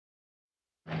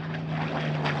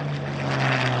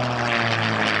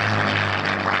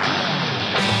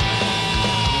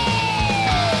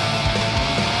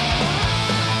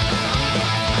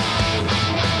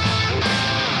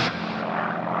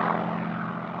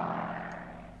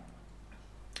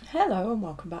Hello and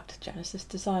welcome back to Genesis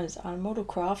Designs and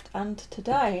Modelcraft, and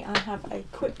today I have a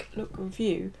quick look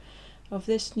review of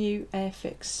this new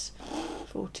Airfix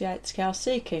 48 scale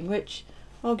Sea King, which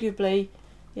arguably,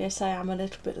 yes, I am a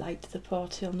little bit late to the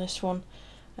party on this one.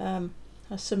 As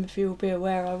some of you will be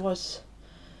aware, I was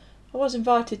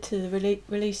invited to the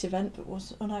release event but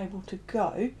was unable to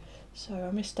go, so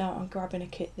I missed out on grabbing a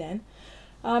kit then.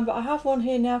 But I have one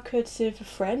here now courtesy of a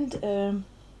friend,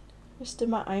 Mr.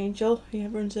 Matt Angel. He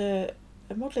runs a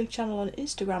modelling channel on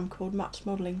Instagram called Matt's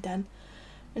Modelling Den,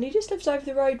 and he just lives over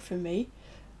the road from me,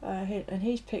 and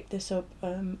he's picked this up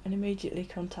and immediately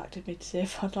contacted me to see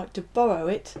if I'd like to borrow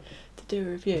it to do a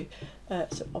review.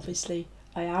 So obviously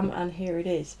I am, and here it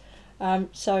is.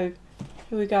 So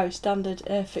here we go, standard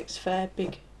Airfix fare,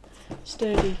 big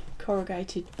sturdy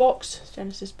corrugated box,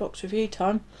 Genesis box review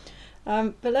time.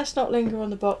 But let's not linger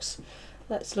on the box,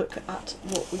 let's look at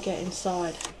what we get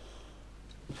inside.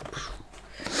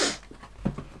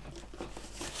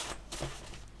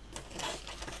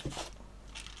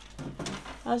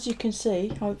 As you can see,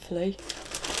 hopefully,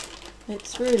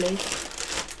 it's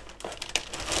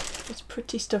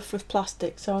pretty stuff with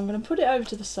plastic, so I'm going to put it over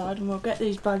to the side and we'll get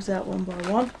these bags out one by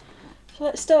one. So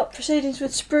let's start proceedings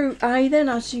with sprue A then.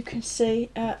 As you can see,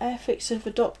 Airfix have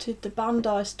adopted the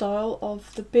Bandai style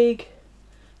of the big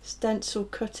stencil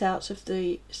cutouts of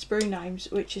the sprue names,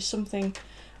 which is something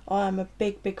I am a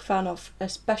big fan of,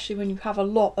 especially when you have a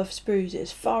lot of sprues.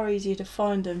 It's far easier to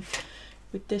find them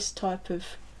with this type of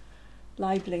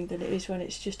labelling than it is when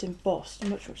it's just embossed.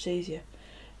 Much easier.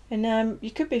 And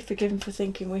you could be forgiven for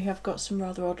thinking we have got some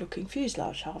rather odd looking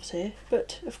fuselage halves here,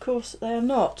 but of course they are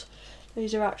not.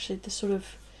 These are actually the sort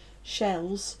of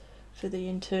shells for the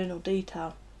internal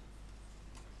detail,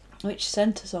 which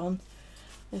centres on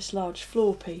this large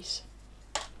floor piece,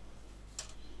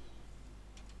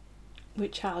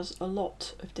 which has a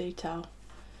lot of detail,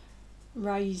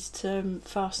 raised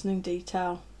fastening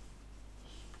detail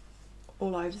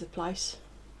all over the place.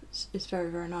 It's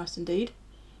very nice indeed,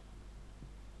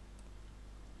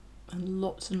 and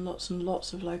lots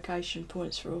of location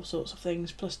points for all sorts of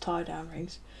things, plus tie down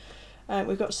rings.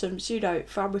 We've got some pseudo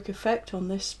fabric effect on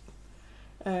this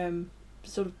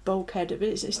sort of bulkhead.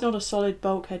 It's not a solid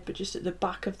bulkhead, but just at the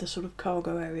back of the sort of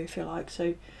cargo area, if you like.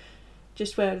 So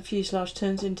just where the fuselage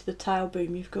turns into the tail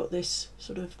boom, you've got this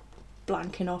sort of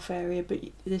blanking off area, but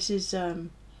this is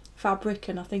fabric,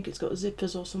 and I think it's got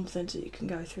zippers or something so you can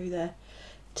go through there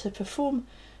to perform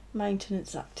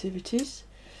maintenance activities.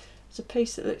 It's a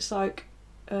piece that looks like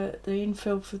the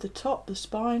infill for the top, the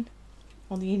spine,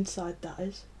 on the inside that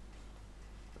is.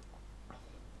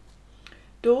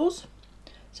 Doors.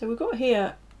 So we've got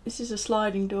here, this is a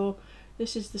sliding door,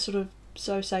 this is the sort of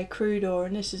so-say crew door,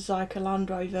 and this is like a Land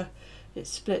Rover. It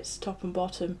splits top and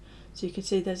bottom, so you can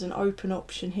see there's an open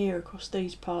option here across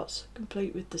these parts,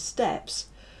 complete with the steps,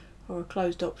 or a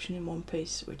closed option in one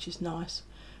piece, which is nice.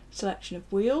 Selection of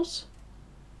wheels,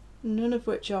 none of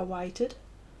which are weighted,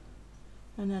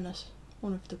 and then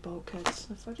one of the bulkheads.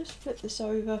 If I just flip this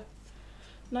over,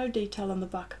 no detail on the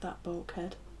back of that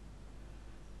bulkhead,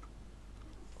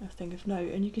 nothing of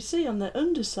note. And you can see on the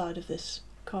underside of this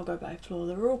cargo bay floor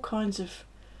there are all kinds of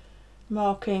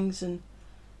markings and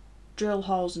drill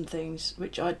holes and things,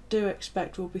 which I do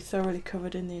expect will be thoroughly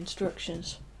covered in the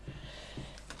instructions.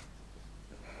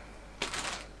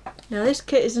 Now this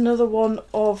kit is another one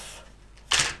of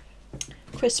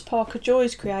Chris Parker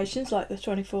Joy's creations, like the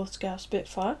 24th scale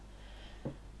Spitfire,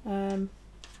 and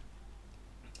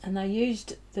they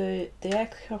used the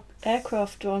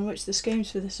aircraft on which the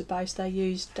schemes for this are based. They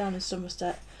used down in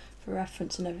Somerset for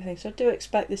reference and everything, so I do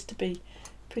expect this to be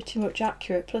pretty much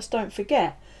accurate. Plus, don't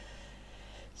forget,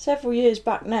 several years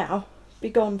back now,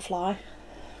 Begone Fly,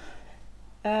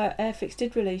 Airfix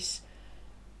did release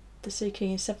the Sea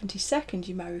King in 72nd,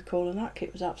 you may recall, and that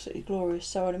kit was absolutely glorious,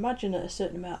 so I'd imagine that a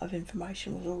certain amount of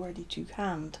information was already to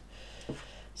hand.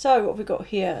 So what we've got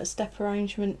here, a step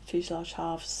arrangement, fuselage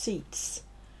halves, seats.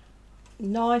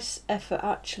 Nice effort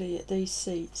actually at these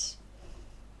seats.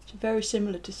 It's very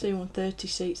similar to C-130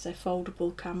 seats. They're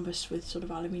foldable canvas with sort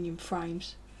of aluminium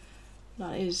frames.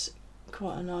 That is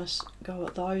quite a nice go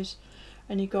at those.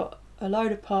 And you've got a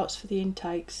load of parts for the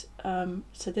intakes.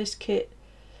 So this kit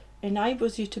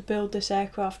enables you to build this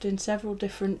aircraft in several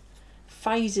different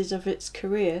phases of its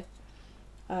career.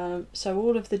 So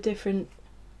all of the different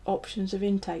options of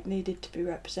intake needed to be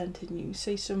represented, and you can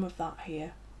see some of that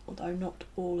here, although not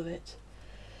all of it.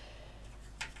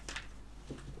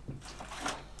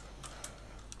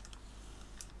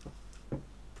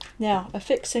 Now,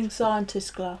 affixing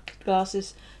scientist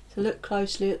glasses to look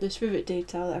closely at this rivet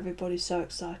detail that everybody's so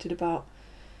excited about.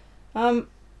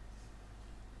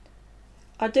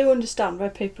 I do understand where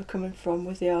people are coming from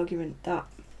with the argument that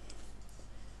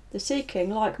the Sea King,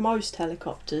 like most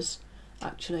helicopters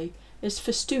actually, is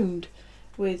festooned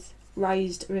with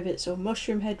raised rivets or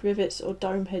mushroom head rivets or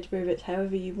dome head rivets,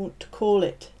 however you want to call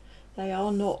it. They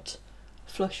are not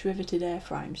flush riveted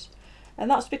airframes,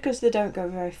 and that's because they don't go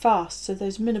very fast, so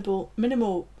there's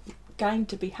minimal gain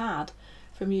to be had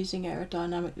from using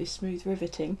aerodynamically smooth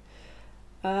riveting,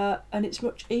 and it's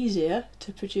much easier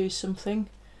to produce something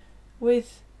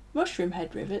with mushroom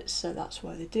head rivets, so that's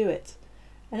why they do it.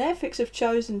 And Airfix have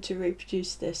chosen to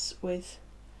reproduce this with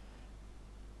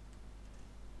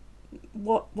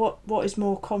what is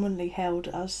more commonly held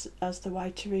as the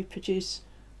way to reproduce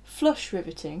flush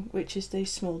riveting, which is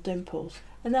these small dimples.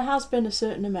 And there has been a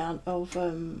certain amount of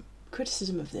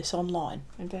criticism of this online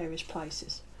in various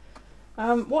places.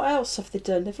 What else have they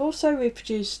done? They've also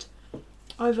reproduced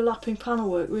overlapping panel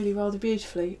work really rather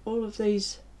beautifully. All of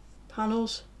these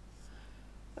panels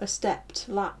are stepped,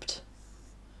 lapped,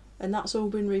 and that's all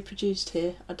been reproduced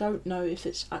here. I don't know if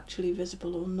it's actually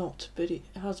visible or not, but it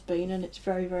has been, and it's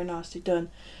very, very nicely done.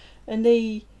 And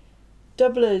the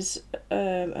doublers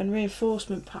and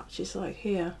reinforcement patches like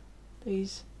here,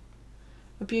 these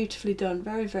are beautifully done,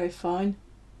 very, very fine.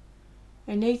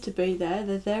 They need to be there,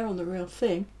 they're there on the real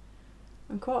thing,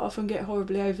 and quite often get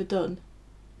horribly overdone,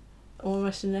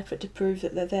 almost in an effort to prove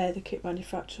that they're there. The kit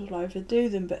manufacturers will overdo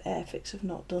them, but Airfix have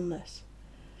not done this.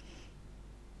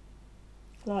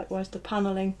 Likewise the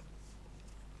panelling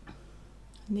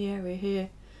in the area here,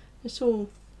 it's all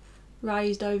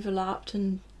raised, overlapped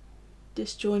and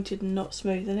disjointed and not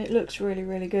smooth, and it looks really,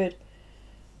 really good.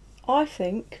 I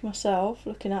think myself,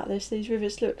 looking at this, these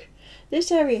rivets look,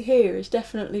 this area here is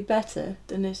definitely better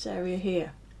than this area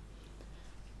here.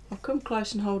 I'll come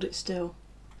close and hold it still,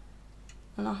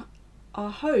 and I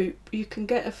hope you can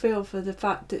get a feel for the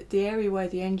fact that the area where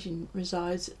the engine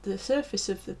resides, the surface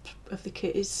of the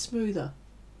kit is smoother,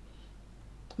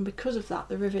 and because of that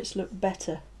the rivets look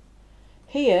better.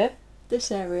 Here, this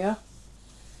area,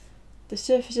 the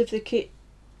surface of the kit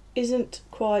isn't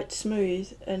quite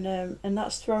smooth, and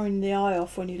that's throwing the eye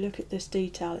off when you look at this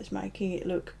detail. It's making it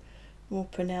look more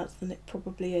pronounced than it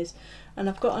probably is, and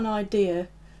I've got an idea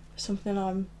for something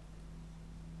I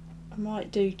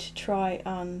might do to try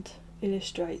and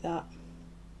illustrate that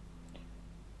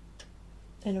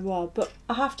in a while. But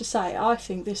I have to say, I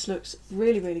think this looks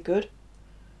really, really good.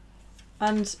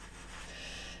 And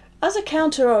as a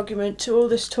counter argument to all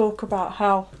this talk about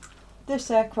how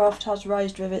this aircraft has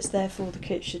raised rivets, therefore the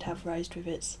kit should have raised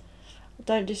rivets, I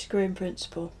don't disagree in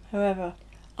principle. However,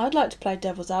 I'd like to play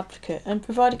devil's advocate and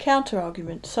provide a counter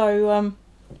argument. So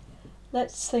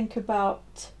let's think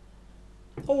about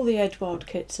all the Edgeward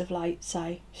kits of late,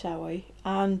 say, shall we,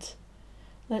 and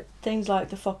things like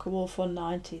the Focke-Wulf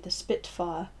 190, the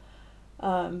Spitfire,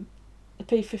 the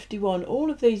P-51,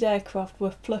 all of these aircraft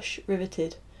were flush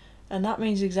riveted, and that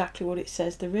means exactly what it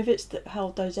says. The rivets that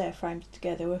held those airframes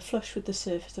together were flush with the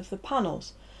surface of the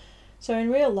panels. So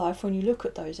in real life, when you look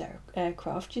at those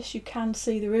aircraft, yes, you can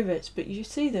see the rivets, but you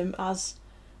see them as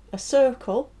a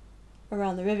circle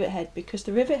around the rivet head, because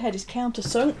the rivet head is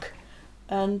countersunk,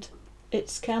 and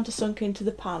it's countersunk into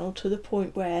the panel to the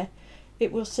point where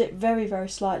it will sit very, very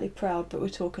slightly proud, but we're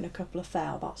talking a couple of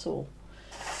thou, that's all.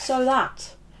 So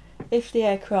that if the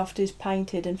aircraft is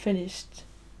painted and finished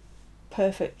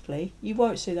perfectly, you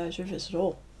won't see those rivets at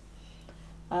all.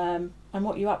 And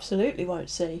what you absolutely won't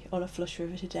see on a flush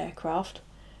riveted aircraft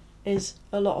is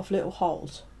a lot of little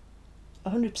holes.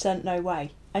 100% no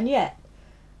way. And yet,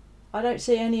 I don't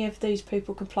see any of these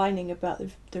people complaining about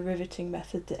the riveting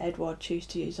method that Edgeward choose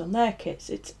to use on their kits.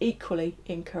 It's equally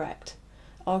incorrect,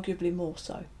 arguably more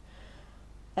so.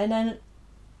 And then,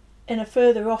 in a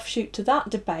further offshoot to that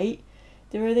debate,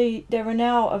 there are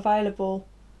now available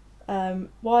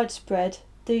widespread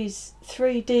these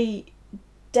 3D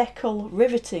decal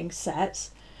riveting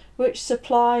sets which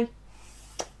supply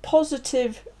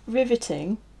positive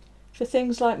riveting for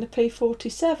things like the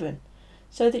P-47,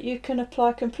 so that you can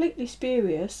apply completely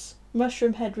spurious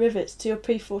mushroom head rivets to your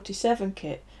P-47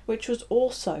 kit, which was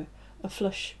also a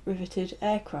flush riveted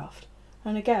aircraft.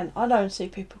 And again, I don't see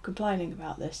people complaining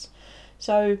about this.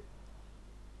 So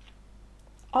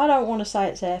I don't want to say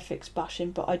it's Airfix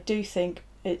bashing, but I do think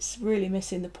it's really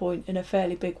missing the point in a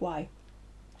fairly big way.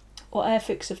 What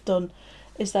Airfix have done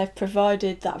is they've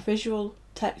provided that visual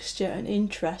texture and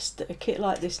interest that a kit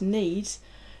like this needs,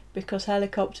 because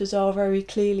helicopters are very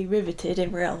clearly riveted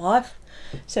in real life.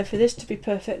 So for this to be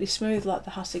perfectly smooth like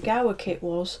the Hasegawa kit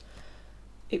was,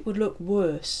 it would look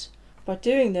worse. By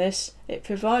doing this, it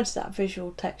provides that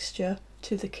visual texture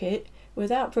to the kit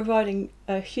without providing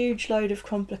a huge load of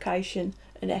complication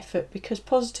and effort, because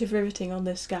positive riveting on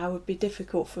this scale would be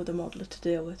difficult for the modeller to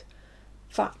deal with.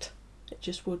 In fact, it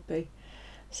just would be.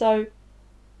 So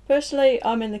personally,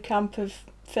 I'm in the camp of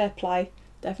fair play.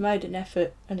 They've made an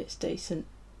effort and it's decent.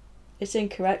 It's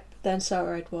incorrect, but then so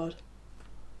are Edward.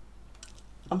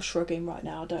 I'm shrugging right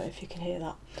now, I don't know if you can hear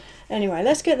that. Anyway,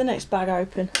 let's get the next bag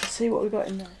open and see what we've got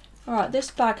in there. Alright, this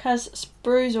bag has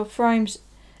sprues or frames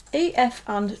E, F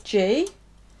and G.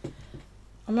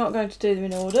 I'm not going to do them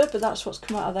in order, but that's what's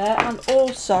come out of there. And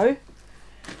also,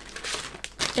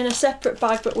 in a separate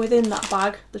bag, but within that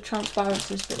bag, the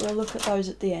transparencies, but we'll look at those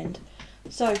at the end.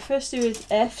 So, firstly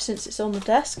with F, since it's on the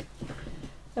desk,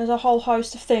 there's a whole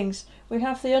host of things. We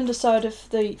have the underside of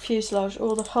the fuselage,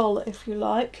 or the hull if you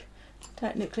like.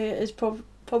 Technically it is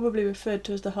probably referred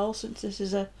to as the hull, since this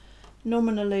is a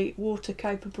nominally water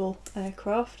capable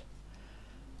aircraft.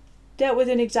 Dealt with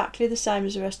in exactly the same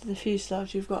as the rest of the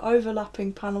fuselage. You've got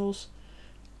overlapping panels,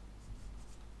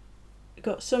 you've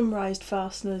got some raised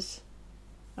fasteners,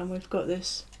 and we've got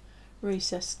this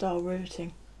recessed style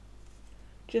riveting.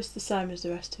 Just the same as the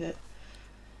rest of it.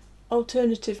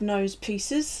 Alternative nose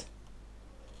pieces.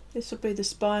 This will be the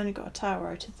spine. You've got a tail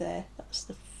rotor there. That's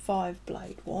the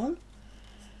 5-blade one.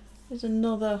 There's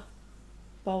another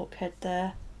bulkhead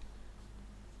there.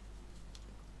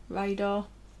 Radar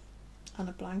and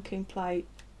a blanking plate.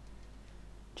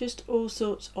 Just all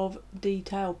sorts of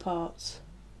detail parts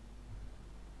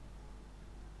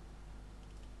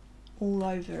all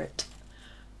over it.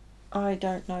 I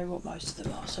don't know what most of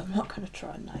them are, so I'm not going to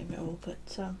try and name it all, but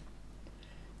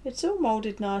it's all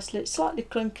moulded nicely. It's slightly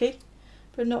clunky,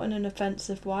 but not in an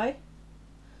offensive way.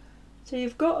 So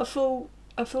you've got a full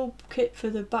kit for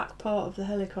the back part of the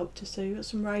helicopter, so you've got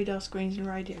some radar screens and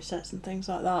radio sets and things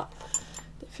like that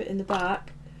fit in the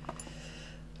back.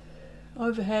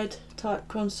 Overhead type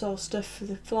console stuff for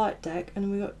the flight deck, and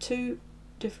we've got 2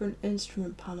 different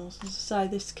instrument panels. As I say,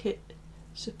 this kit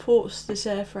supports this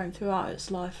airframe throughout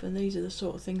its life, and these are the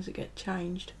sort of things that get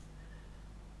changed.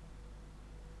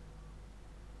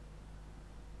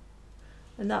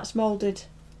 And that's moulded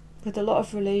with a lot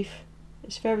of relief.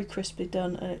 It's very crisply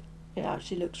done, and it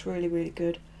actually looks really, really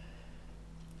good.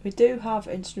 We do have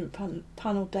instrument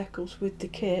panel decals with the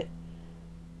kit,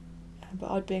 but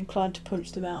I'd be inclined to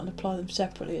punch them out and apply them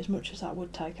separately, as much as that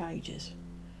would take ages.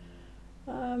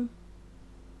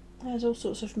 There's all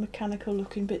sorts of mechanical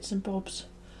looking bits and bobs,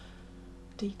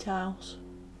 details,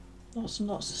 lots and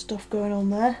lots of stuff going on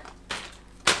there.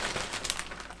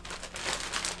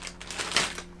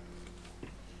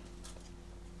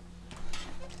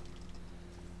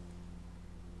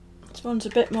 This one's a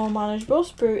bit more manageable,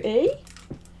 sprue E.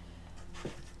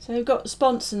 So we've got the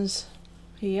sponsons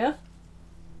here.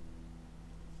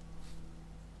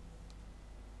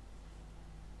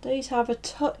 These have a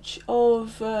touch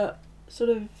of sort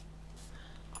of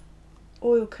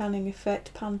oil canning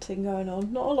effect, panting going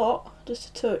on. Not a lot, just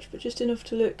a touch, but just enough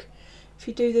to look. If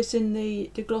you do this in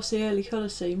the glossy early colour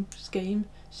scheme,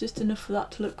 it's just enough for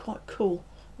that to look quite cool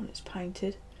when it's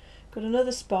painted. Got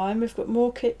another spine. We've got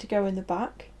more kit to go in the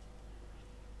back.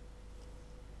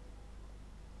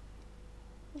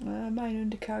 Main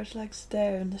undercarriage legs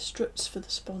there, and the struts for the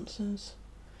sponsons.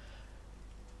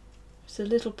 It's a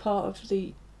little part of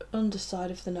the underside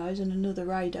of the nose, and another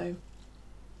radome,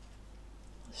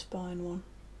 the spine one.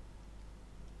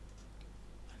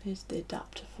 And here's the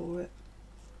adapter for it.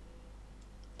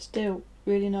 Still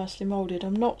really nicely moulded.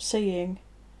 I'm not seeing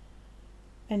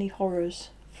any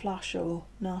horrors, flash or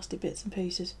nasty bits and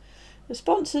pieces. The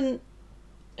sponson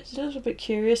is a little bit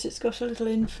curious. It's got a little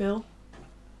infill.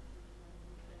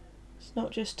 It's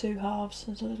not just 2 halves,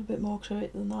 there's a little bit more to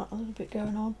it than that, a little bit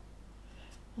going on.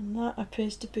 And that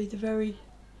appears to be the very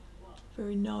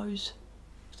nose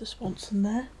of the sponson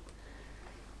there.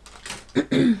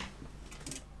 And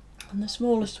the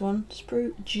smallest one,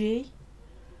 sprue G.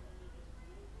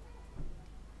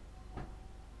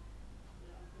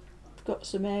 We've got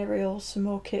some aerials, some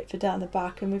more kit for down the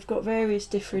back, and we've got various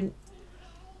different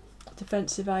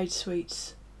defensive aid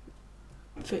suites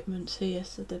fitments here.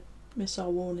 So the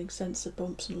missile warning sensor,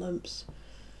 bumps and lumps,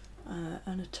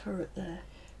 and a turret there.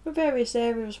 With various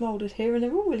aerials moulded here, and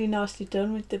they're all really nicely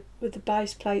done with the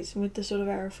base plates and with the sort of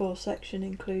aerofoil section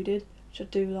included, which I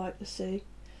do like to see.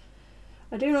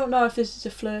 I do not know if this is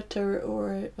a flare turret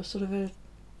or a sort of a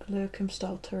Lurkham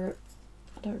style turret.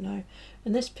 I don't know.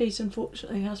 And this piece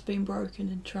unfortunately has been broken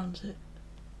in transit.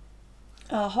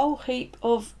 A whole heap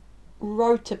of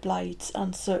rotor blades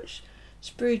and such.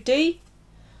 Sprue D.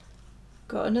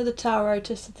 Got another tail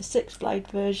rotor, so the 6-blade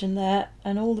version there,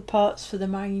 and all the parts for the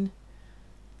main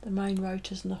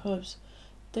rotors and the hubs.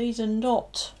 These are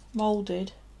not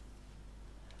moulded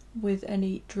with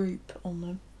any droop on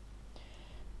them.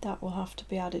 That will have to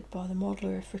be added by the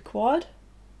modeller if required.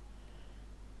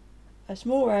 There's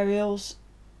more aerials,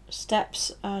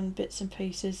 steps and bits and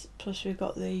pieces, plus we've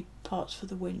got the parts for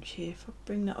the winch here. If I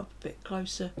bring that up a bit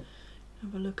closer,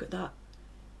 have a look at that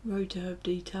rotor hub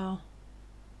detail.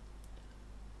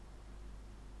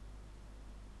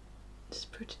 It's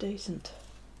pretty decent.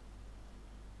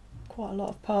 Quite a lot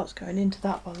of parts going into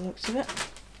that by the looks of it.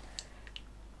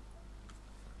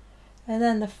 And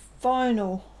then the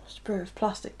final sprue of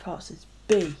plastic parts is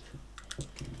B.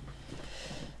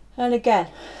 And again,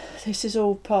 this is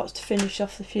all parts to finish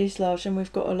off the fuselage, and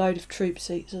we've got a load of troop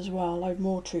seats as well, a load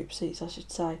more troop seats I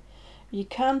should say. You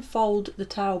can fold the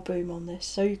tail boom on this,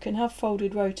 so you can have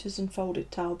folded rotors and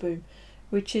folded tail boom,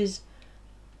 which is,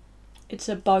 it's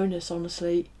a bonus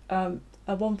honestly. A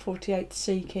 148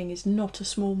 Sea King is not a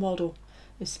small model,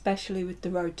 especially with the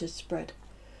rotors spread.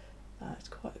 It's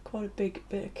quite a big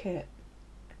bit of kit.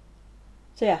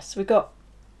 So yes, we've got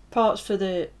parts for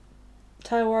the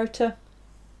tail rotor,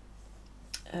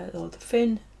 or the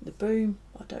fin, the boom,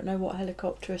 I don't know what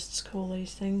helicopterists call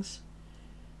these things.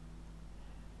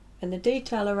 And the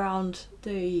detail around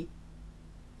the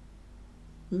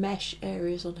mesh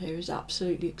areas on here is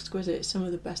absolutely exquisite. It's some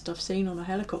of the best I've seen on a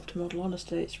helicopter model,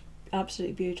 honestly. It's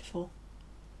absolutely beautiful.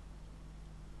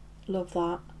 Love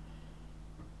that.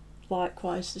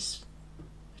 Likewise, this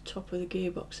top of the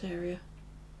gearbox area.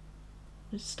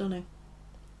 It's stunning.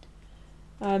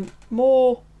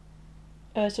 More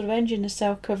sort of engine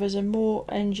nacelle covers and more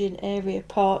engine area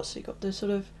parts. So you've got the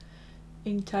sort of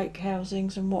intake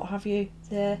housings and what have you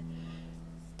there.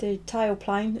 The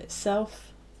tailplane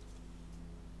itself.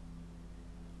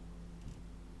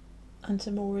 And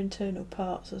some more internal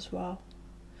parts as well.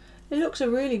 It looks a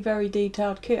really very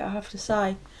detailed kit, I have to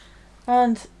say.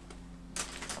 And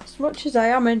as much as I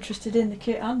am interested in the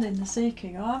kit and in the Sea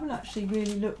King, I haven't actually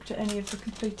really looked at any of the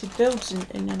completed builds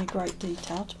in any great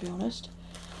detail, to be honest.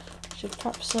 Should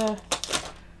perhaps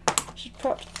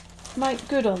make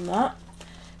good on that.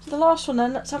 So the last one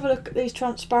then, let's have a look at these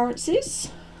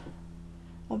transparencies.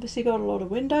 Obviously got a lot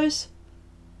of windows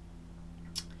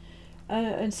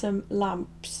and some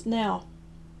lamps. Now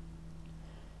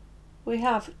we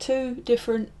have two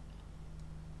different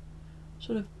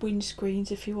sort of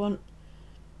windscreens if you want.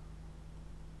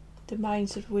 The main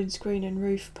sort of windscreen and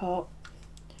roof part.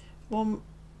 One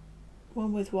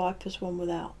with wipers, one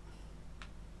without.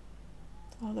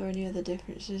 Are there any other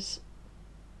differences?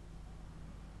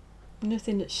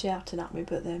 Nothing that's shouting at me,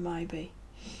 but there may be.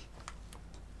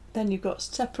 Then you've got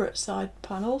separate side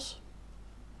panels.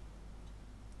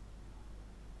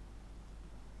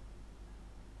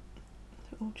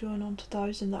 We'll join onto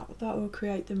those, and that will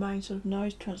create the main sort of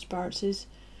nose transparencies.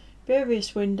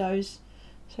 Various windows,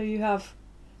 so you have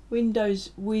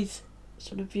windows with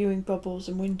sort of viewing bubbles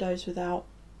and windows without.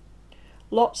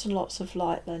 Lots and lots of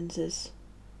light lenses.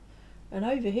 And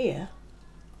over here,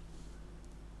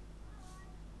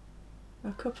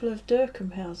 a couple of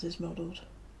Durkham houses modelled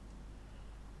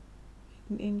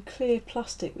in clear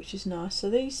plastic, which is nice. So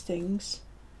these things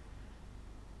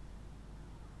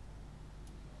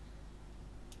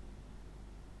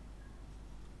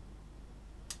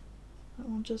that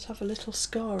one does have a little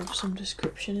scar of some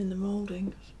description in the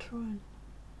moulding. Try and,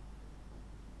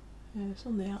 yeah, it's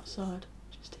on the outside,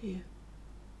 just here.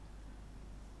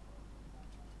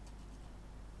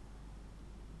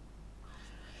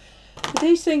 But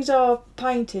these things are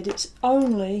painted. It's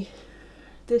only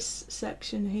this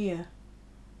section here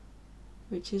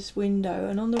which is window,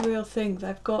 and on the real thing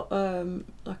they've got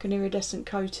like an iridescent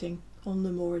coating on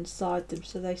them or inside them,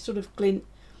 so they sort of glint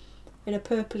in a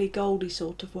purpley goldy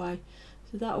sort of way.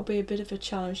 So that will be a bit of a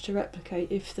challenge to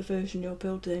replicate if the version you're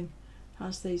building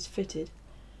has these fitted.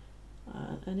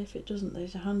 And if it doesn't,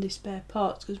 these are handy spare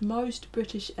parts, because most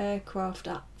British aircraft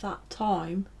at that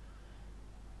time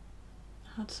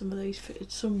had some of these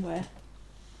fitted somewhere.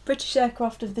 British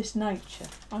aircraft of this nature.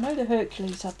 I know the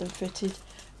Hercules had them fitted.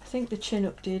 I think the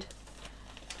Chinook did.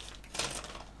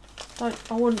 I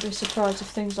wouldn't be surprised if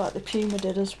things like the Puma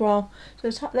did as well.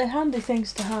 So they're handy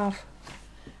things to have.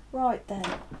 Right then,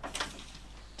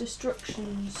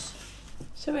 destructions.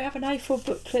 So we have an A4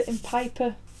 booklet in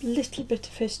paper, little bit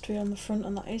of history on the front,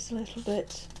 and that is a little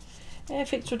bit.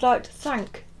 Airfix would like to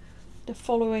thank the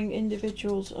following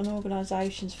individuals and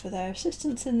organisations for their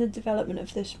assistance in the development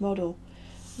of this model.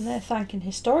 And they're thanking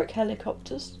Historic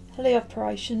Helicopters, Heli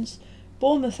Operations,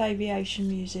 Bournemouth Aviation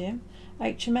Museum,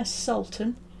 HMS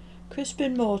Sultan,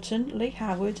 Crispin Morton, Lee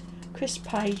Howard, Chris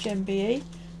Page MBE,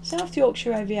 South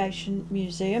Yorkshire Aviation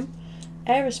Museum,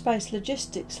 Aerospace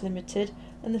Logistics Limited,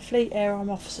 and the Fleet Air Arm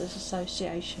Officers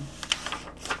Association.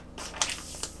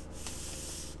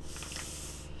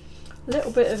 A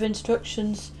little bit of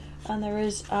instructions, and there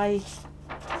is a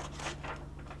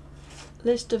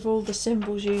list of all the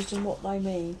symbols used and what they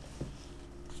mean.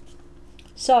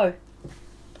 So,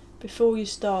 before you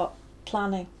start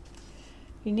planning,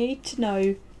 you need to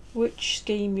know which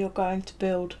scheme you're going to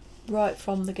build right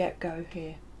from the get-go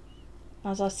here.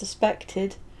 As I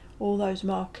suspected, all those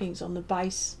markings on the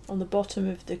base, on the bottom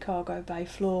of the cargo bay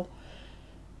floor,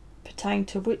 pertain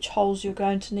to which holes you're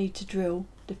going to need to drill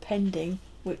depending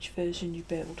which version you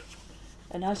build.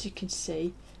 And as you can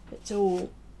see, it's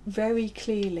all very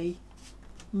clearly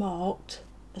marked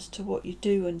as to what you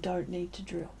do and don't need to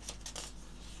drill.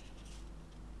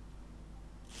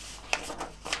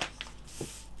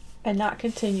 And that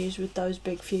continues with those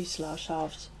big fuselage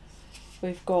halves.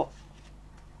 We've got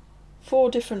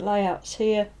 4 different layouts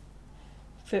here,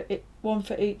 one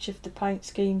for each of the paint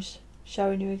schemes,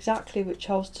 showing you exactly which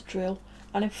holes to drill,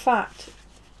 and in fact,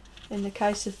 in the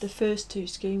case of the first 2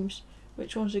 schemes,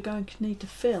 which ones you're going to need to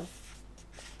fill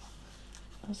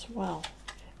as well.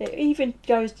 It even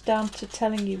goes down to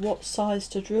telling you what size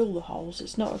to drill the holes.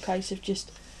 It's not a case of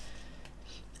just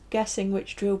guessing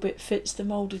which drill bit fits the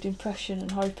moulded impression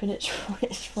and hoping it's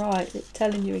right. It's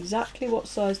telling you exactly what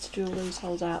size to drill these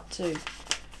holes out to.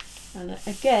 And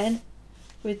again,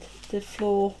 with the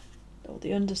floor or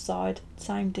the underside,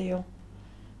 same deal.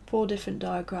 4 different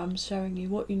diagrams showing you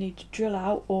what you need to drill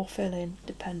out or fill in,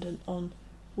 dependent on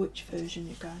which version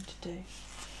you're going to do.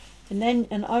 And then,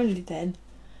 and only then,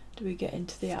 do we get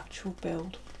into the actual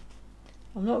build.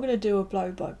 I'm not going to do a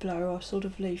blow by blow, I'll sort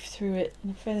of leaf through it,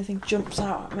 and if anything jumps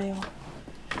out at me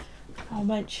I'll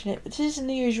mention it. But this isn't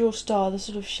the usual style, the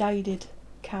sort of shaded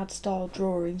CAD style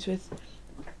drawings with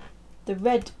the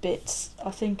red bits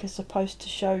I think are supposed to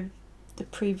show the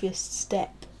previous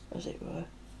step, as it were.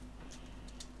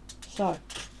 So,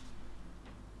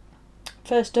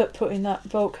 first up, putting that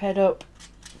bulkhead up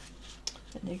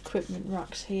and the equipment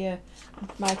racks here,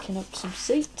 and making up some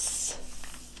seats.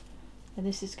 And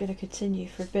this is going to continue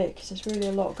for a bit because there's really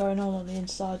a lot going on the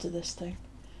insides of this thing.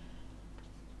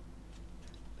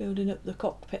 Building up the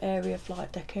cockpit area,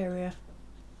 flight deck area.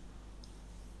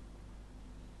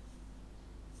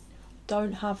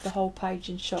 Don't have the whole page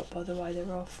in shot, by the way.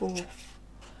 There are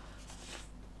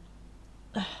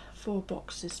 4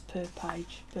 boxes per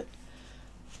page, but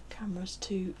the camera's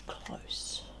too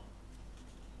close.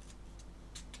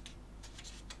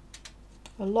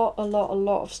 A lot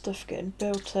of stuff getting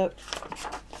built up.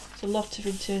 There's a lot of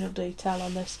internal detail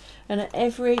on this, and at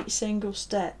every single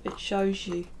step it shows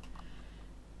you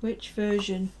which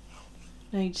version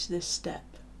needs this step.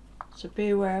 So be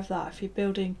aware of that if you're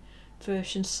building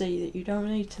version C, that you don't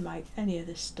need to make any of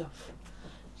this stuff.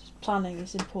 Just planning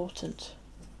is important.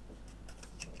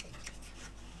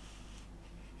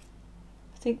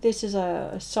 I think this is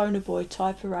a sonobuoy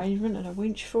type arrangement and a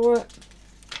winch for it.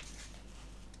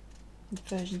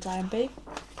 Versions A and B.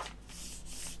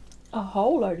 A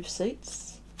whole load of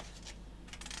seats.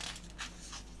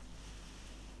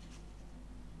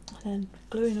 And then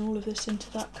gluing all of this into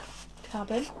that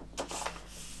cabin.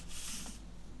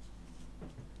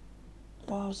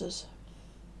 Wowzers.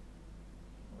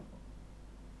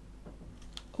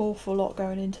 Awful lot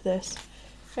going into this.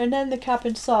 And then the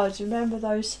cabin sides, remember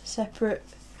those separate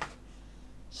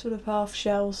sort of half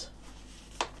shells.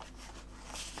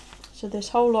 So this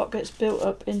whole lot gets built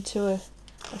up into a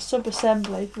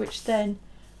sub-assembly, which then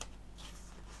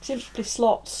simply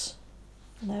slots,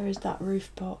 and there is that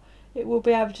roof part. It will be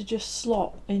able to just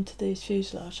slot into these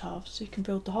fuselage halves, so you can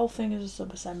build the whole thing as a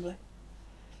sub-assembly.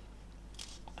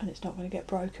 And it's not going to get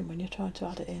broken when you're trying to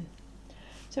add it in.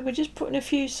 So we're just putting a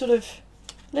few sort of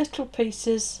little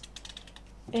pieces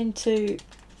into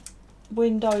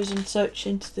windows and such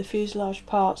into the fuselage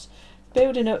parts,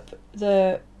 building up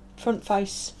the front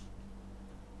face.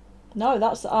 No,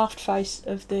 that's the aft face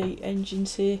of the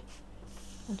engines here.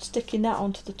 I'm sticking that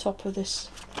onto the top of this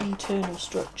internal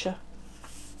structure.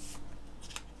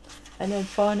 And then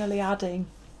finally adding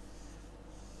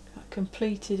a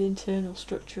completed internal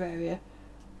structure area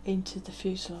into the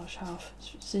fuselage half.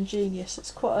 It's ingenious.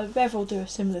 It's quite a Rev will do a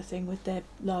similar thing with their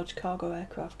large cargo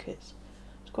aircraft kits.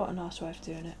 It's quite a nice way of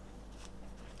doing it.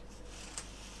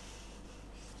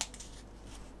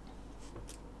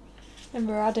 And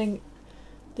we're adding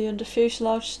the under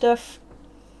fuselage stuff.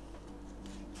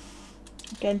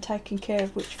 Again, taking care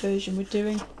of which version we're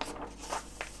doing.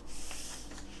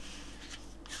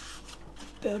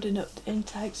 Building up the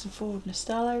intakes and forward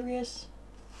nacelle areas.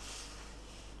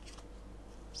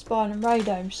 Spine and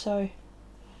radome, so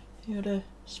you got a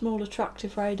small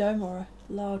attractive radome or a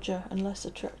larger and less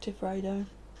attractive radome.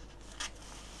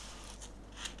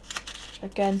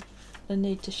 Again, the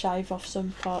need to shave off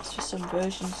some parts for some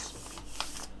versions.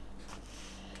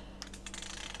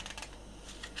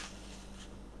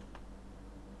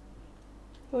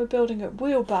 We're building up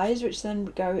wheel bays, which then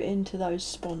go into those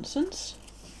sponsons.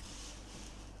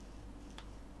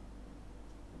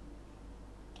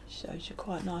 Shows you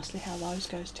quite nicely how those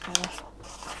goes together.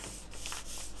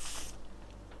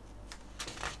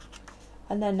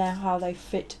 And then now how they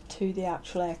fit to the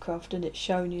actual aircraft, and it's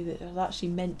showing you that there's actually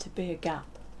meant to be a gap.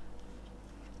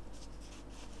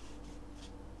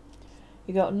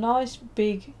 You got nice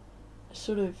big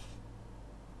sort of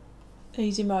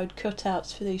easy mode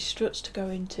cutouts for these struts to go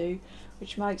into,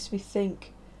 which makes me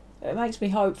think, it makes me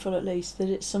hopeful at least, that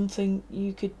it's something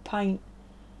you could paint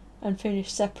and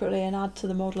finish separately and add to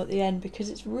the model at the end, because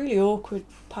it's really awkward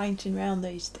painting around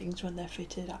these things when they're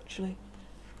fitted actually.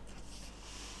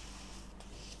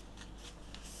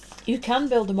 You can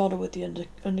build a model with the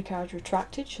undercarriage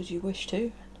retracted should you wish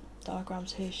to.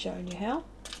 Diagrams here showing you how.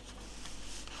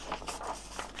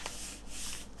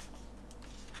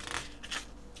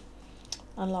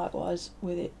 And likewise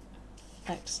with it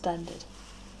extended.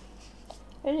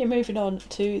 Then you're moving on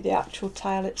to the actual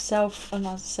tail itself, and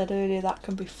as I said earlier, that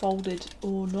can be folded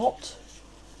or not.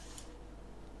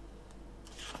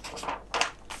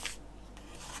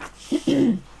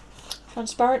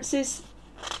 Transparencies.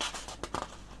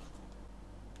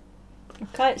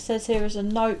 Okay, it says here as a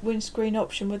note, windscreen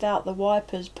option without the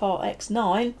wipers part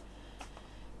X9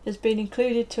 has been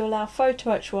included to allow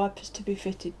photo etch wipers to be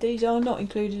fitted. These are not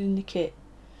included in the kit.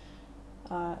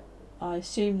 I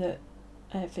assume that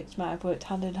Airfix may have worked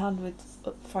hand in hand with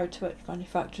photo etch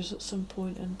manufacturers at some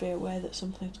point and be aware that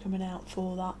something's coming out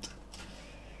for that.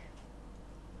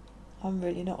 I'm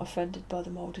really not offended by the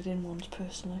moulded in ones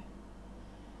personally.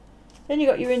 Then you've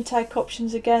got your intake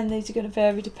options again. These are going to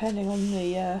vary depending on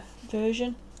the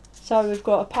version. So we've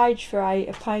got a page for A,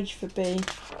 a page for B,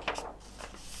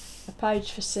 a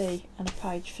page for C and a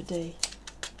page for D.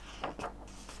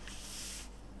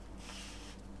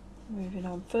 Moving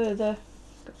on further,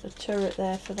 got the turret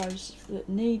there for those that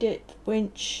need it,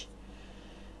 winch,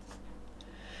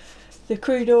 the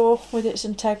crew door with its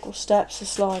integral steps, the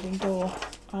sliding door,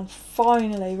 and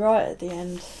finally right at the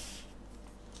end,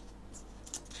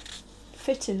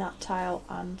 fitting that tail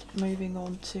and moving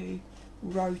on to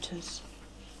rotors.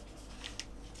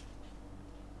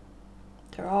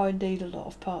 There are indeed a lot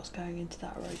of parts going into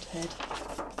that rotor head.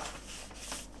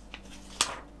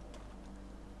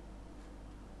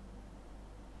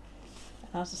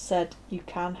 And as I said, you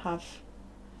can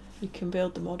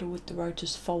build the model with the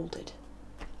rotors folded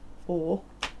or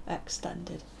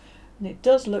extended. And it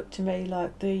does look to me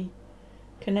like the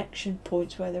connection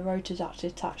points where the rotor's actually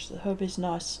attached to the hub is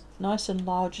nice and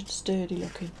large and sturdy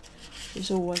looking.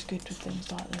 It's always good with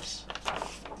things like this.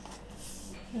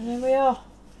 And there we are.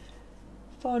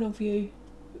 Final view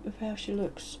of how she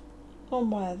looks, one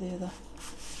way or the other.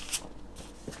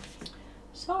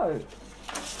 So,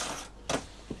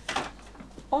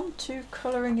 on to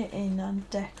colouring it in and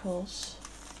decals.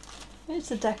 Here's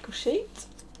the decal sheet.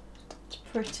 It's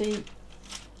pretty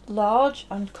large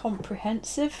and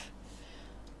comprehensive.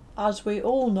 As we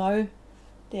all know,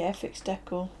 the Airfix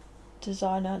decal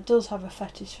designer does have a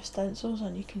fetish for stencils,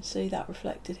 and you can see that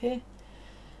reflected here.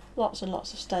 Lots and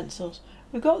lots of stencils.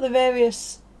 We've got the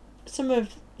various, some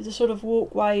of the sort of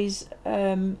walkways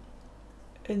in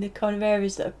the kind of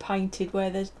areas that are painted where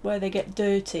they get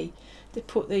dirty. They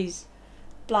put these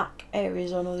black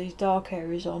areas on or these dark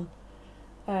areas on.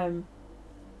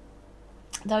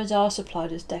 Those are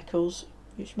supplied as decals,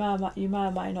 which you may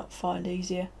or may not find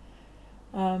easier.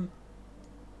 I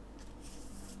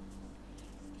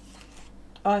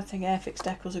think Airfix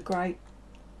decals are great.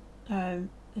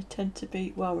 They tend to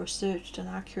be well researched and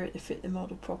accurate, they fit the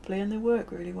model properly and they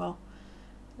work really well.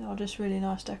 They are just really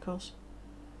nice decals.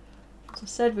 As I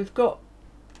said, we've got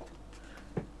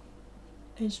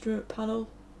instrument panel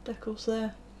decals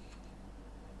there.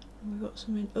 And we've got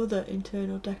some other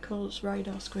internal decals,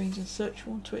 radar screens and such,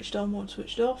 one switched on, one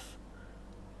switched off.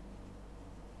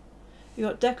 You've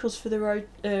got decals for the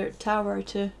tail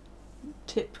rotor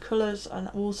tipped colours and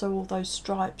also all those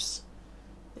stripes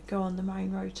that go on the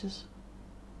main rotors.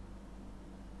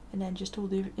 And then just all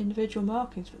the individual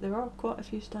markings, but there are quite a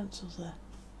few stencils there.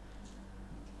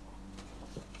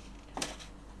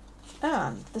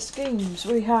 And the schemes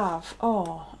we have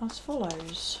are as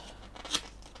follows.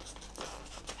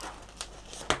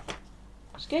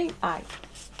 Scheme A.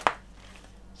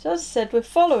 So as I said, we're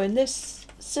following this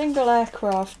single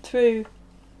aircraft through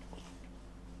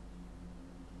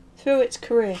its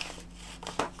career.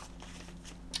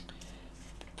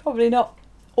 Probably not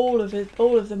all of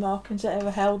the markings it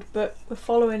ever held, but we're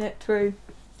following it through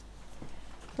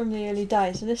from the early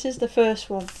days. And this is the first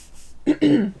one,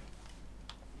 the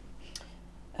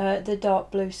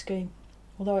dark blue scheme,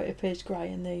 although it appears grey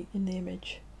in the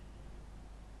image.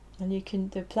 And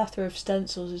the plethora of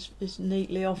stencils is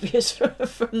neatly obvious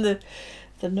from the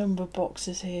number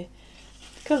boxes here.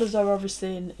 The colours are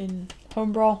obviously in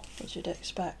Humbrol, which you'd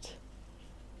expect.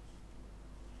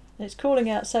 And it's calling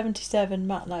out 77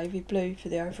 matte navy blue for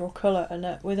the overall colour,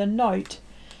 and with a note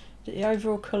that the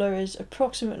overall colour is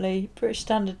approximately British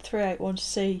Standard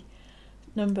 381C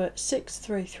number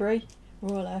 633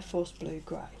 Royal Air Force Blue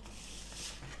Grey.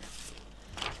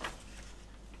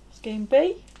 Scheme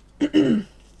B.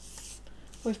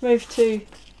 We've moved to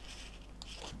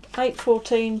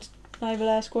 814 Naval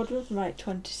Air Squadron from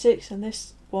 826, and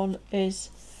this one is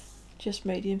just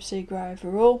medium sea grey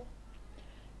overall.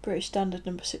 British Standard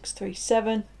number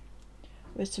 637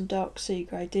 with some dark sea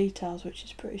grey details, which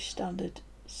is British Standard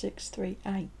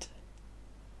 638.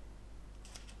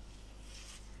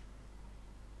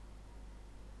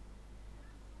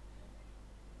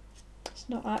 It's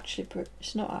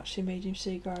not actually medium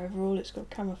sea grey overall. It's got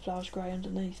camouflage grey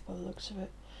underneath by the looks of it.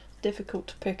 It's difficult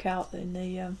to pick out in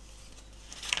the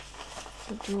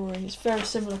drawing. It's very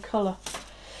similar colour.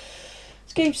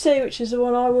 Scheme C, which is the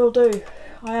one I will do.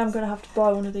 I am going to have to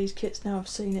buy one of these kits now I've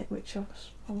seen it, which I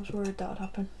was worried that would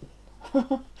happen.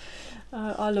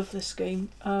 I love this scheme.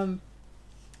 One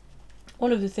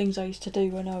of the things I used to do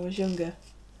when I was younger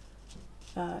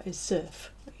is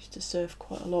surf. I used to surf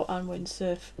quite a lot and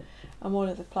windsurf. And one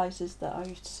of the places that I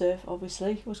used to surf,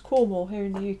 obviously, was Cornwall here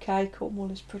in the UK.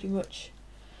 Cornwall is pretty much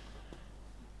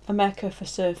a mecca for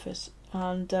surfers.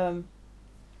 And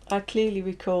I clearly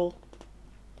recall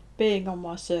being on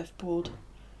my surfboard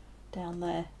down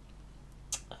there,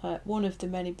 one of the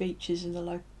many beaches in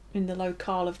the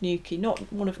locale of Newquay,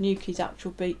 not one of Newquay's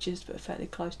actual beaches, but fairly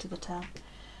close to the town.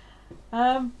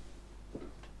 And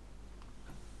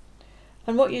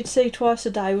what you'd see twice a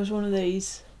day was one of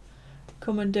these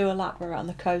come and do a lap around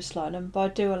the coastline, and by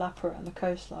do a lap around the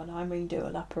coastline I mean do a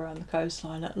lap around the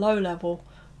coastline at low level,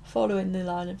 following the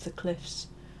line of the cliffs,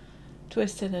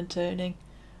 twisting and turning,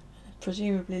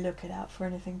 presumably looking out for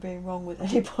anything being wrong with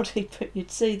anybody. But you'd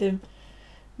see them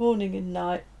morning and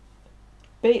night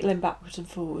beetling backwards and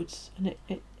forwards, and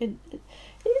it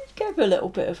gave a little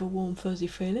bit of a warm fuzzy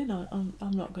feeling. I'm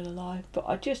not going to lie, but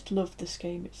I just love the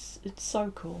scheme. It's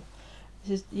so cool.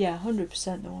 This is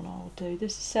 100% the one I will do.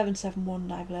 This is 771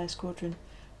 Naval Air Squadron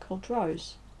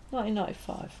Rose,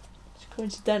 1995. Which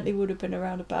coincidentally would have been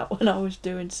around about when I was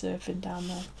doing surfing down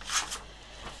there.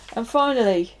 And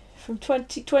finally, from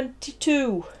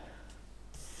 2022,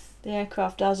 the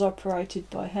aircraft as operated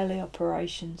by Heli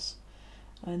Operations,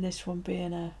 and this one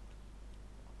being a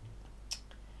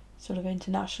sort of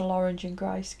international orange and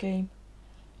grey scheme,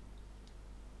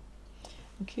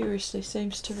 and curiously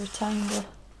seems to retain the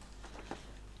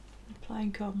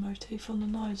playing card motif on the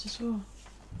nose as well.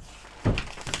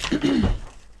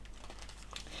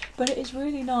 But it is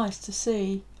really nice to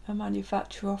see a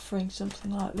manufacturer offering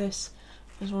something like this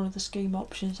as one of the scheme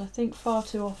options. I think far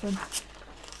too often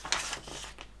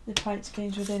the paint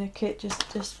schemes within a kit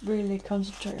just really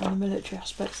concentrate on the military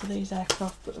aspects of these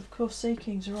aircraft, but of course Sea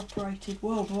Kings are operated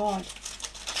worldwide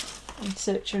in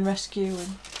search and rescue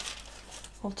and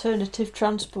alternative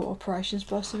transport operations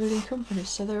by civilian companies,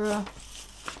 so there are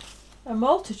a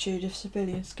multitude of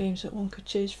civilian schemes that one could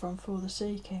choose from for the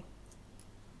Sea King.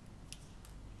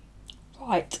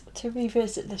 Right, to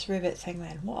revisit this rivet thing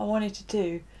then, what I wanted to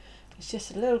do is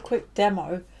just a little quick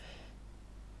demo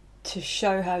to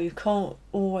show how you can't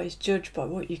always judge by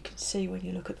what you can see when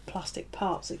you look at the plastic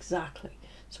parts exactly.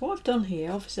 So what I've done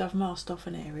here, obviously I've masked off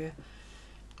an area.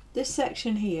 This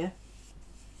section here,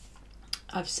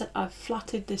 I've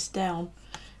flatted this down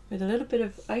with a little bit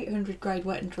of 800 grade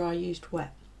wet and dry used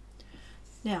wet.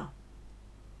 Now,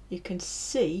 you can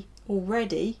see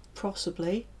already,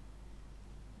 possibly,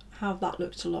 how that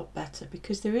looks a lot better,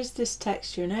 because there is this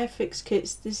texture in Airfix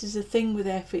kits. This is a thing with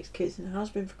Airfix kits, and it has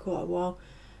been for quite a while.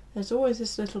 There's always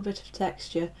this little bit of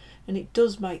texture, and it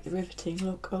does make the riveting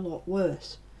look a lot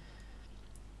worse.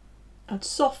 And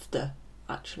softer,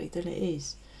 actually, than it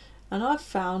is. And I've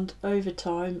found over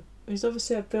time, because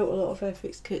obviously I've built a lot of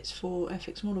Airfix kits for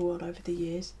Airfix Model World over the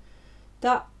years,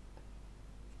 that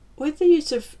with the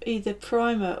use of either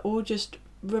primer or just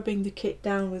rubbing the kit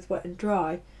down with wet and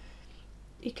dry,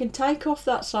 you can take off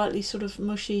that slightly sort of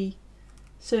mushy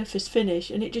surface finish,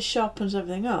 and it just sharpens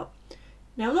everything up.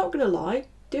 Now I'm not going to lie,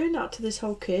 doing that to this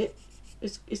whole kit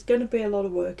is going to be a lot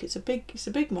of work. It's a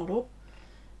big model,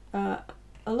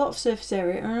 a lot of surface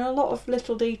area and a lot of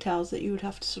little details that you would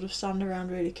have to sort of sand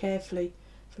around really carefully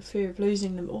for fear of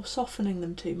losing them or softening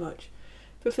them too much.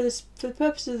 But for the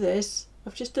purpose of this,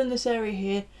 I've just done this area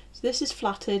here. So this is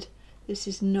flatted, this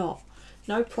is not.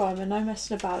 No primer, no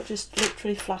messing about, just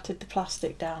literally flatted the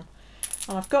plastic down.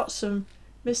 And I've got some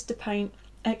Mr. Paint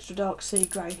Extra Dark Sea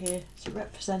Grey here. It's a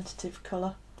representative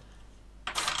colour.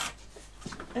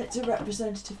 It's a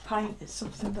representative paint, it's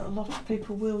something that a lot of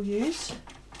people will use.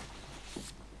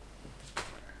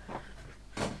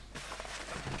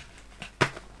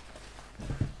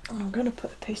 I'm going to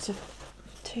put a piece of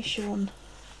tissue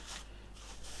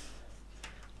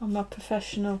on my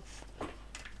professional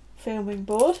filming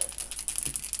board.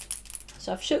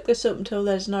 So I've shook this up until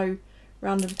there's no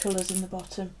random colours in the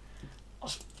bottom.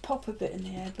 I'll pop a bit in the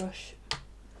airbrush.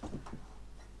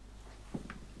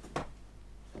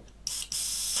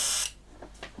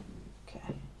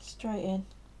 Okay, straight in.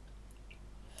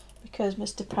 Because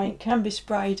Mr. Paint can be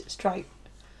sprayed straight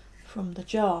from the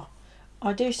jar.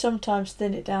 I do sometimes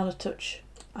thin it down a touch,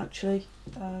 actually,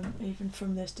 even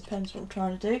from this, depends what I'm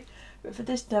trying to do. But for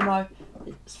this demo,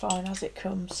 it's fine as it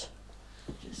comes.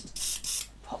 Just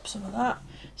pop some of that.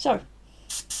 So,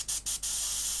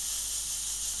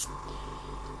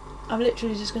 I'm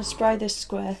literally just going to spray this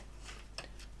square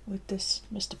with this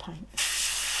Mr. Paint.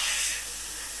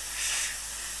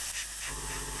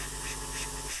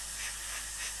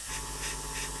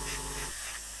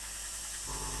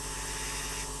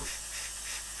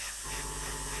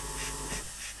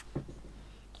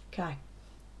 Okay,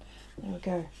 there we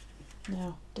go.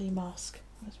 Now demask.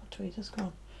 Where's my tweezers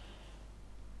gone?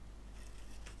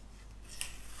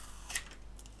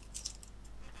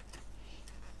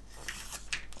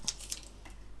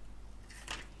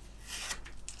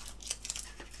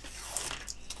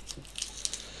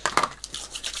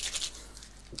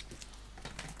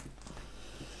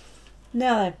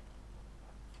 Now then,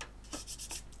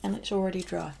 and it's already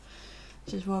dry.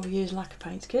 This is why we use lacquer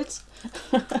paints, kids.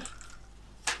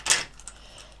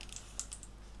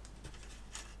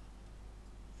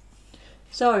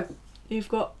 So, you've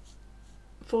got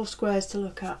 4 squares to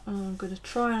look at, and I'm going to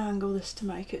try and angle this to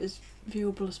make it as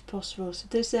viewable as possible. So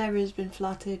this area has been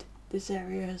flatted, this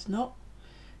area has not,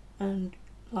 and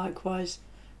likewise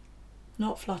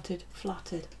not flatted,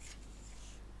 flatted.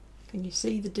 Can you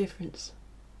see the difference?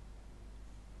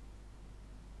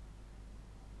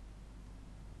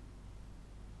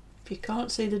 If you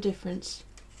can't see the difference,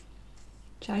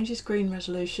 change your screen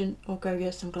resolution or go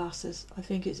get some glasses. I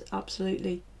think it's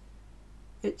plainly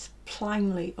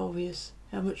obvious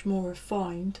how much more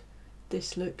refined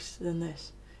this looks than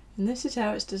this. And this is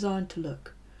how it's designed to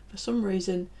look. For some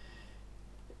reason,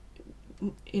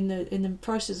 in the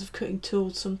process of cutting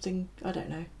tools, something, I don't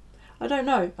know.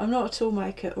 I'm not a tool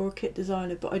maker or a kit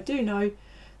designer, but I do know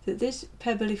that this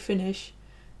pebbly finish,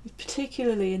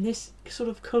 particularly in this sort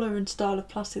of colour and style of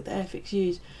plastic that Airfix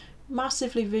use,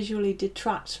 massively visually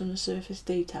detracts from the surface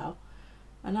detail.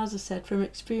 And as I said, from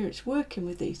experience working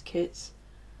with these kits,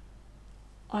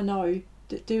 I know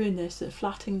that doing this, that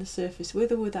flattening the surface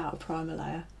with or without a primer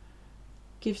layer,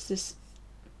 gives this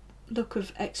look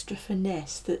of extra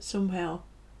finesse that somehow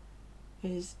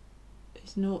is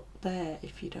not there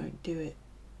if you don't do it.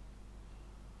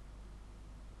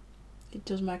 It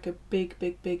does make a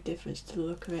big difference to the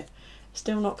look of it.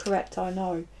 Still not correct, I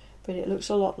know, but it looks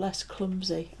a lot less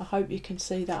clumsy. I hope you can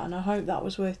see that, and I hope that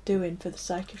was worth doing for the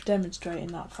sake of demonstrating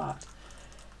that fact.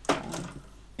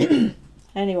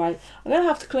 Anyway, I'm going to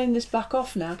have to clean this back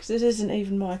off now because this isn't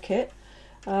even my kit.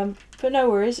 But no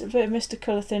worries, a bit of Mr.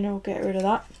 Colour Thinner will get rid of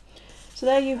that. So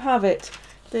there you have it.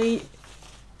 The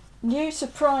new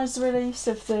surprise release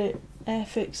of the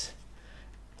Airfix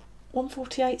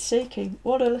 148 Sea King.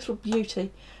 What a little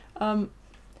beauty.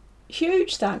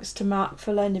 Huge thanks to Matt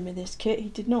for lending me this kit. He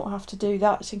did not have to do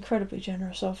that. It's incredibly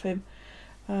generous of him.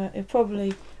 He'll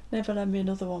probably never lend me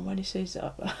another one when he sees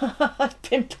that I've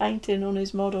been painting on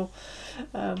his model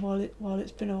while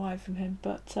it's been away from him.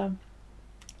 But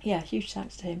yeah, huge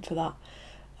thanks to him for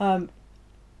that.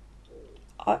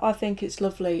 I think it's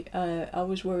lovely. I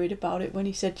was worried about it when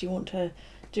he said, do you want to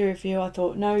do a review? I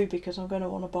thought no, because I'm going to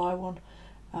want to buy one,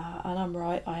 and I'm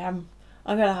right, I'm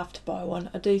going to have to buy one.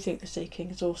 I do think the Sea King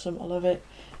is awesome. I love it.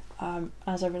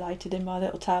 As I related in my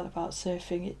little tale about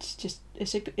surfing,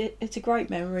 it's a great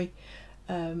memory,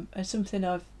 and something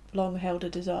I've long held a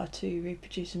desire to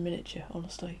reproduce in miniature,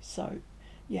 honestly. So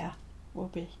yeah, we'll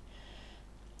be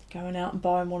going out and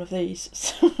buying one of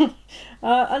these. And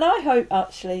I hope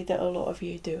actually that a lot of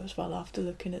you do as well after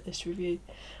looking at this review.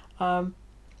 I'm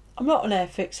not an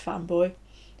Airfix fanboy.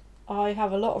 I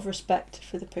have a lot of respect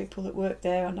for the people that work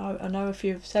there. I know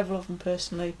several of them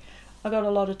personally. I got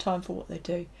a lot of time for what they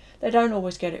do. They don't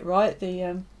always get it right.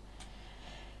 The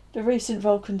recent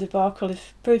Vulcan debacle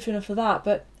is proof enough of that,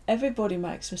 but everybody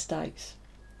makes mistakes.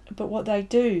 But what they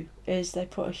do is they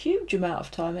put a huge amount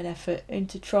of time and effort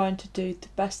into trying to do the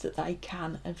best that they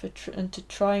can, and to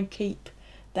try and keep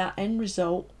that end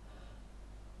result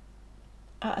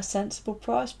at a sensible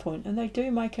price point, and they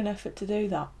do make an effort to do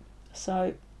that.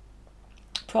 So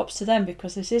props to them,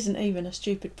 because this isn't even a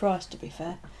stupid price, to be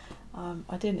fair.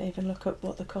 I didn't even look up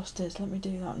what the cost is. Let me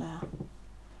do that now.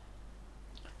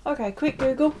 Okay, quick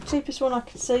Google. Cheapest one I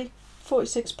can see,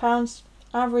 £46.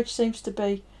 Average seems to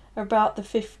be about the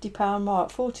 £50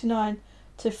 mark, 49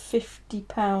 to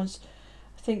 £50.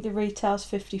 I think the retail's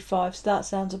 55, so that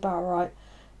sounds about right.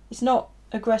 It's not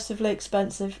aggressively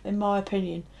expensive in my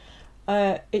opinion.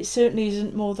 It certainly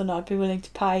isn't more than I'd be willing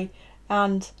to pay,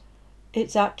 and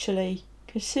it's actually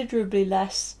considerably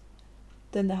less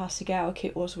than the HAS.5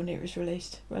 kit was when it was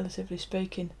released, relatively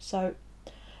speaking. So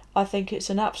I think it's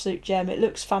an absolute gem. It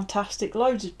looks fantastic,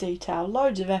 loads of detail,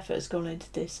 loads of effort has gone into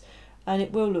this, and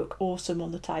it will look awesome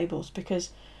on the tables, because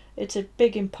it's a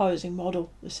big imposing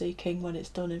model, the Sea King, when it's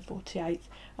done in 48,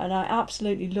 and I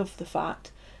absolutely love the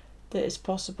fact that it's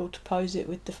possible to pose it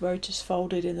with the rotors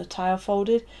folded and the tail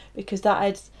folded, because that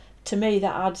adds, to me,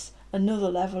 that adds another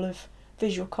level of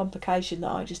visual complication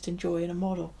that I just enjoy in a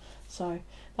model. So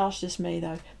that's just me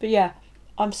though. But yeah,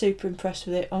 I'm super impressed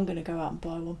with it. I'm going to go out and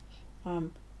buy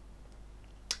one.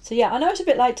 So yeah, I know it's a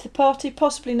bit late to the party,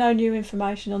 possibly no new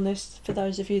information on this for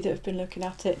those of you that have been looking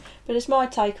at it, but it's my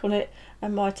take on it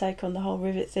and my take on the whole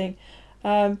rivet thing.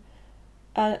 And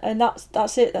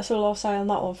that's it. That's all I'll say on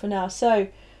that one for now. So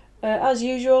as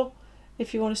usual,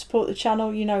 if you want to support the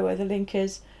channel, you know where the link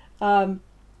is.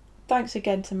 Thanks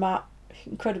again to Matt.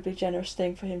 Incredibly generous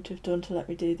thing for him to have done to let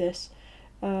me do this.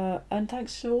 And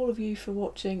thanks to all of you for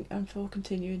watching and for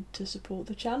continuing to support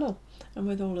the channel. And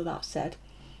with all of that said,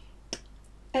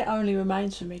 it only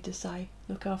remains for me to say,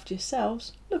 look after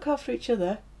yourselves, look after each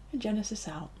other, and Genesis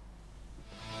out.